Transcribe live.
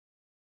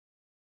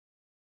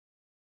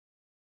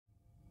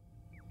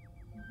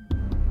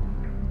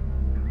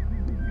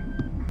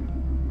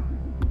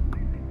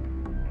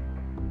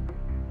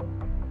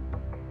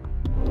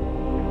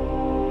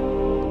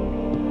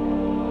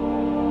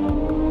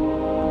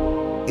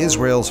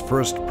Israel's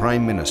first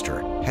prime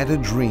minister had a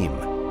dream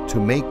to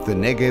make the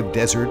Negev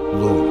desert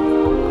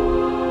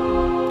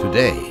bloom.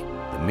 Today,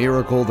 the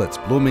miracle that's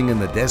blooming in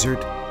the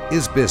desert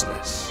is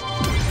business.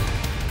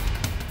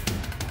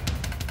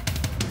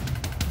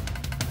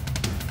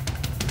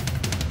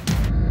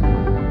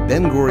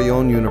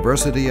 Ben-Gurion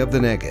University of the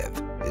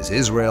Negev is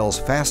Israel's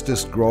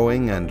fastest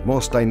growing and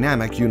most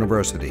dynamic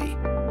university.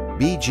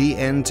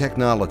 BGN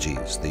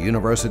Technologies, the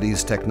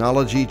university's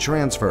technology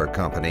transfer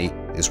company,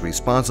 is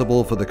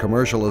responsible for the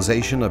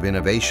commercialization of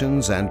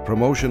innovations and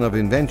promotion of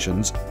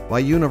inventions by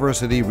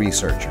university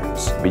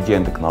researchers.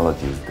 BGN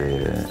Technologies,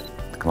 the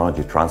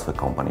technology transfer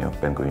company of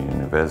Ben-Gurion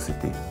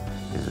University,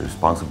 is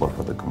responsible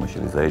for the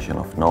commercialization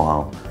of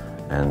know-how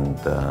and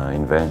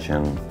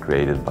invention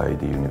created by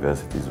the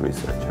university's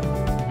researchers.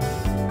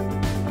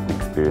 We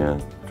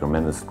experienced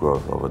tremendous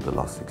growth over the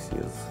last 6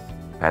 years.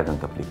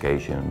 Patent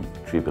application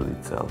tripled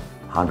itself.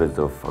 Hundreds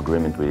of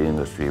agreements with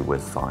industry were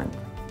signed.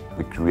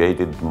 We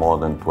created more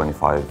than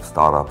 25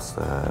 startups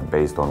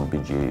based on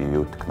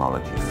BGN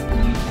Technologies.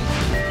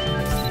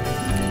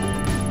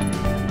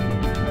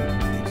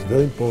 It's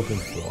very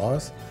important for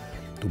us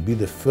to be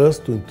the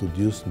first to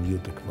introduce new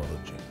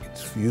technology.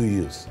 It's few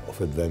years of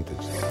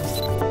advantage.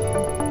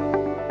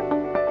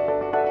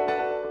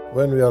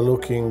 When we are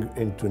looking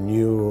into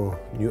new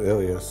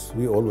areas,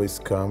 we always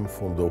come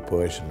from the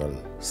operational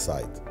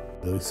side.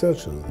 The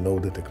researchers know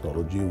the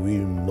technology, we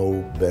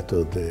know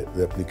better the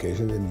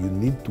application, and you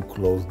need to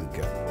close the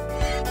gap.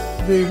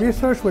 The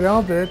research with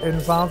Elbit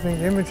involving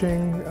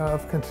imaging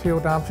of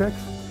concealed objects.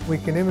 We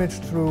can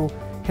image through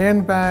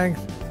handbags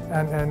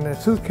and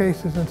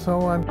suitcases and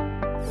so on.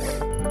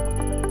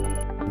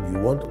 You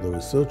want the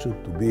researcher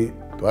to be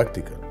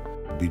practical.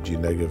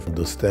 BGN Negev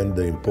understand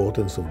the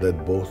importance of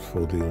that both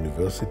for the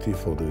university,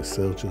 for the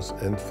researchers,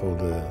 and for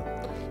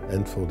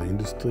the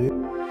industry.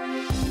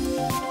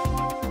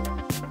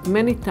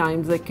 Many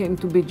times I came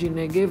to BGN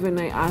Negev and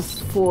I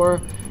asked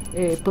for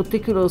a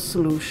particular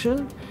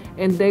solution,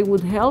 and they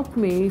would help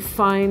me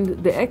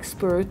find the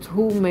expert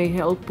who may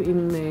help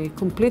in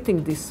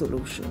completing this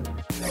solution.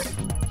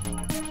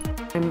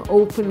 I'm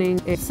opening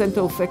a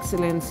Center of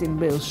Excellence in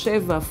Be'er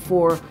Sheva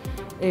for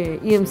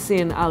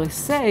EMC and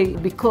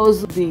RSA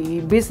because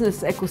the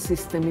business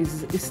ecosystem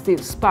is still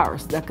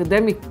sparse. The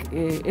academic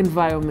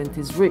environment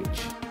is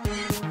rich.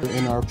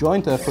 In our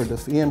joint effort of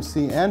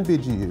EMC and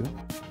BGU,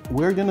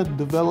 we're going to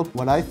develop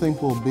what I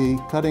think will be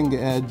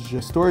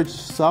cutting-edge storage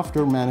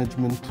software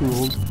management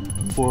tools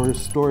for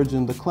storage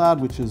in the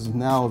cloud, which is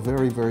now a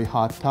very, very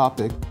hot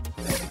topic.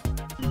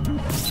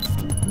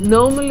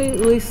 Normally,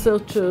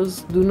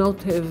 researchers do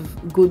not have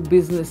good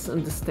business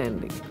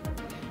understanding.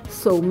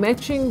 So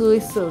matching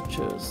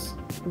researchers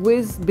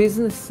with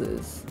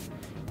businesses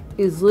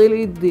is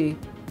really the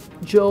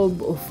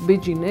job of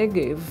BGN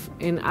Negev,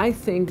 and I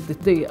think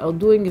that they are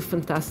doing a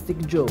fantastic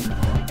job.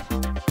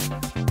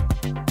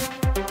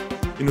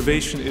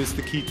 Innovation is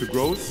the key to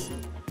growth.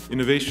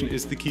 Innovation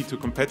is the key to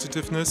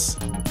competitiveness.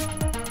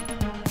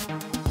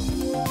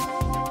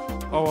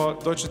 Our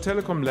Deutsche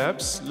Telekom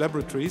labs,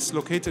 laboratories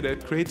located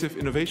at creative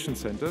innovation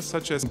centers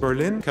such as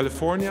Berlin,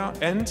 California,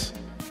 and,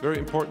 very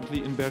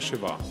importantly, in Be'er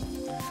Sheva.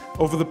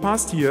 Over the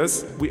past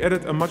years, we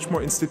added a much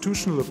more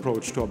institutional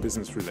approach to our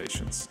business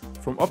relations.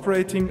 From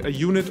operating a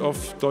unit of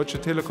Deutsche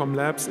Telekom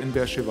labs in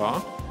Be'er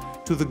Sheva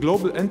to the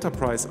global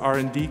enterprise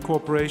R&D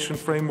cooperation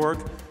framework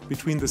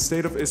between the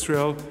State of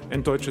Israel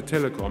and Deutsche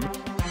Telekom.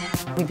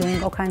 We're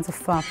doing all kinds of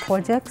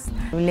projects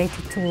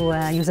related to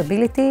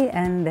usability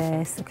and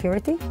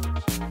security.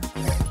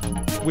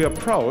 We are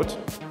proud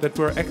that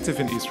we're active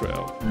in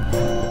Israel.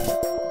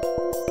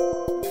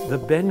 The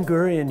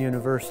Ben-Gurion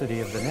University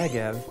of the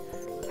Negev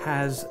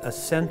has a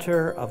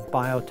center of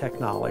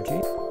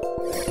biotechnology.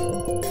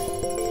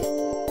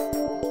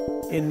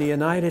 In the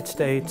United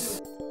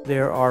States,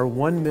 there are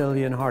 1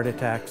 million heart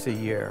attacks a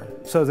year.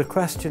 So the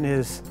question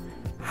is,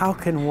 how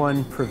can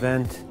one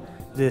prevent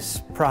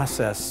this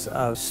process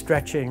of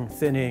stretching,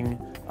 thinning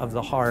of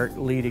the heart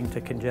leading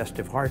to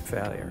congestive heart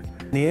failure?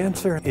 The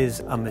answer is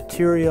a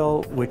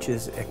material which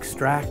is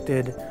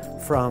extracted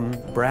from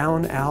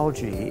brown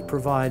algae,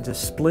 provides a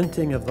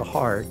splinting of the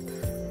heart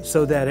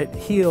so that it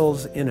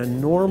heals in a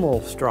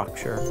normal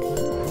structure.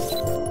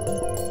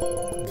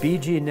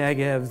 BGN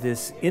Negev,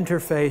 this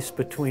interface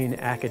between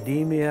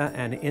academia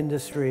and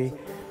industry,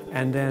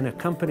 and then a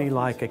company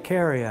like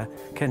Acaria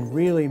can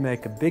really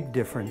make a big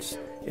difference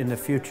in the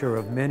future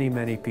of many,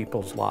 many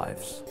people's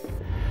lives.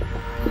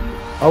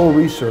 Our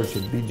research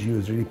at BGU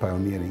is really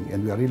pioneering,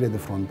 and we are really at the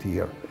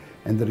frontier.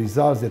 And the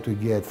results that we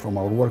get from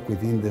our work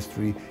with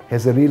industry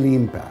has a really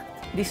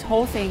impact. This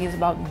whole thing is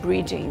about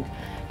bridging.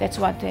 That's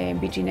what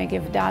BGN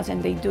Negev does,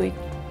 and they do it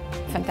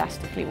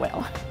fantastically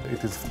well.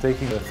 It is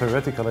taking a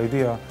theoretical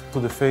idea to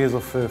the phase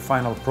of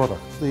final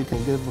product. They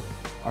can give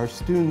our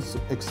students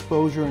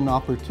exposure and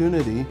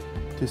opportunity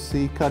to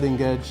see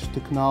cutting-edge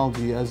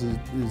technology as it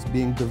is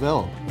being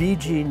developed.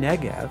 BG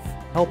Negev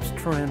helps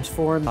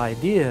transform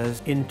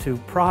ideas into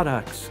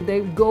products.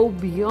 They go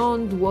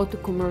beyond what a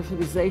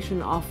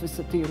commercialization office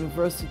at the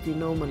university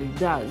normally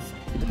does.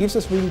 It gives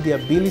us really the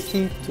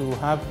ability to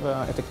have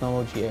a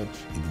technology edge.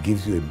 It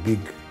gives you a big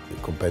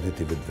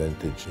competitive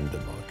advantage in the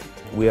market.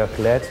 We are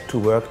glad to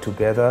work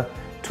together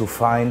to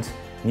find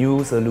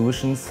new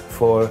solutions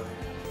for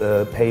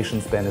the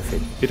patient's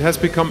benefit. It has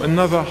become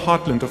another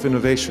heartland of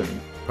innovation.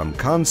 From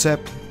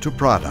concept to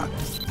product,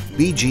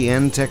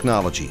 BGN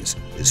Technologies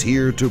is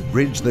here to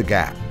bridge the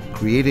gap,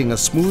 creating a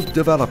smooth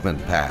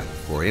development path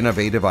for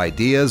innovative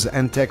ideas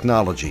and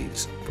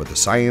technologies for the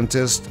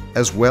scientist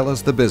as well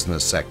as the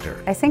business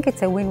sector. I think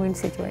it's a win-win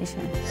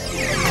situation.